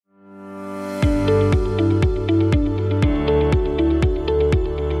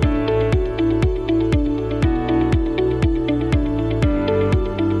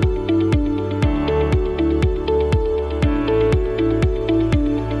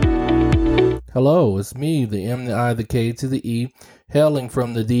Hello, it's me, the M, the I, the K to the E, hailing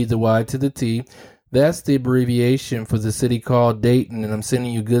from the D, the Y to the T. That's the abbreviation for the city called Dayton, and I'm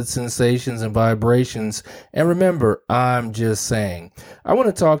sending you good sensations and vibrations. And remember, I'm just saying. I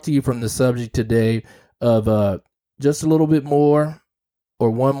want to talk to you from the subject today of just a little bit more or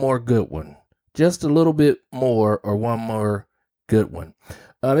one more good one. Just a little bit more or one more good one.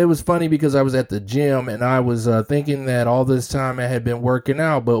 It was funny because I was at the gym and I was thinking that all this time I had been working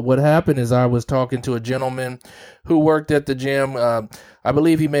out. But what happened is I was talking to a gentleman who worked at the gym. I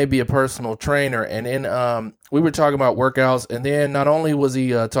believe he may be a personal trainer. And then we were talking about workouts. And then not only was he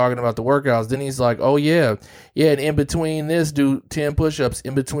talking about the workouts, then he's like, oh, yeah. And in between this, do 10 push-ups.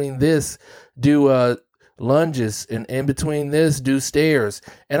 In between this, do lunges, and in between this do stairs.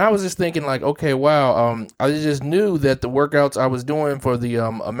 And I was just thinking like, okay, wow, I just knew that the workouts I was doing for the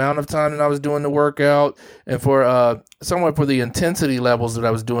amount of time that I was doing the workout, and for somewhat for the intensity levels that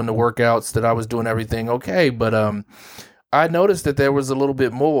I was doing the workouts, that I was doing everything okay. But I noticed that there was a little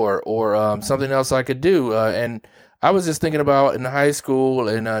bit more or something else I could do. And I was just thinking about in high school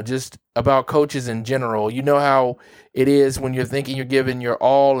and just about coaches in general. You know how it is when you're thinking you're giving your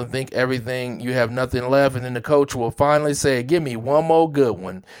all and think everything, you have nothing left. And then the coach will finally say, give me one more good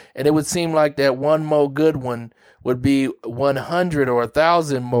one. And it would seem like that one more good one would be 100 or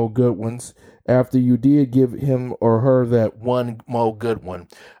 1,000 more good ones after you did give him or her that one more good one.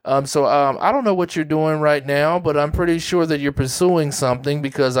 So I don't know what you're doing right now, but I'm pretty sure that you're pursuing something,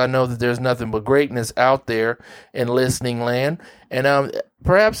 because I know that there's nothing but greatness out there in listening land. And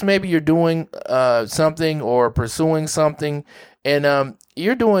perhaps maybe you're doing something or pursuing something, and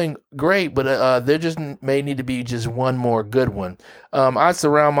you're doing great, but there just may need to be just one more good one. I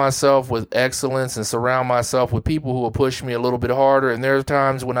surround myself with excellence and surround myself with people who will push me a little bit harder. And there's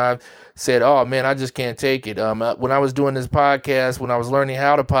times when I've said, oh man, I just can't take it. When I was doing this podcast, when I was learning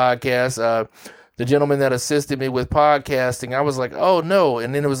how to podcast, the gentleman that assisted me with podcasting, I was like, oh no.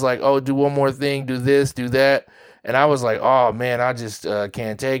 And then it was like, oh, do one more thing, do this, do that. And I was like, oh man, I just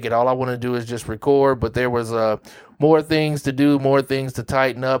can't take it. All I want to do is just record. But there was more things to do, more things to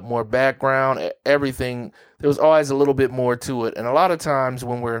tighten up, more background, everything. There was always a little bit more to it. And a lot of times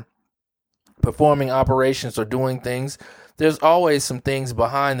when we're performing operations or doing things, there's always some things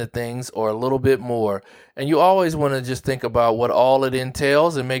behind the things or a little bit more. And you always want to just think about what all it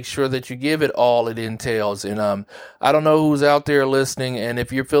entails and make sure that you give it all it entails. And I don't know who's out there listening, and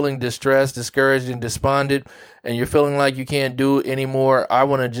if you're feeling distressed, discouraged, and despondent, and you're feeling like you can't do it anymore, I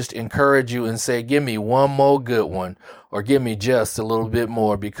want to just encourage you and say, give me one more good one, or give me just a little bit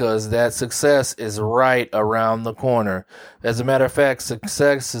more, because that success is right around the corner. As a matter of fact,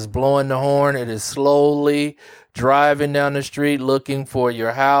 success is blowing the horn. It is slowly driving down the street looking for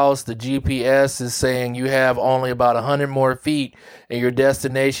your house. The GPS is saying you have only about 100 more feet and your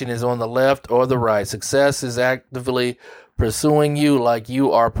destination is on the left or the right. Success is actively pursuing you like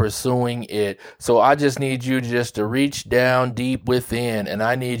you are pursuing it. So I just need you just to reach down deep within, and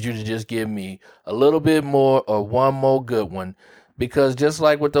I need you to just give me a little bit more or one more good one. Because just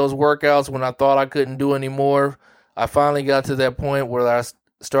like with those workouts, when I thought I couldn't do anymore, I finally got to that point where I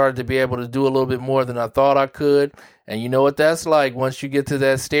started to be able to do a little bit more than I thought I could. And you know what that's like. Once you get to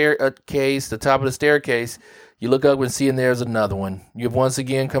that staircase, the top of the staircase, you look up and see, and there's another one. You've once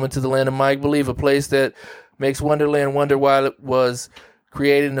again come into the land of Mike Believe, a place that makes Wonderland wonder why it was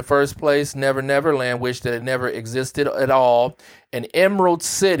created in the first place. Never Neverland wished that it never existed at all. And Emerald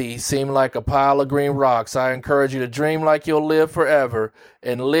City seemed like a pile of green rocks. I encourage you to dream like you'll live forever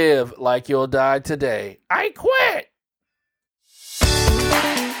and live like you'll die today. I quit.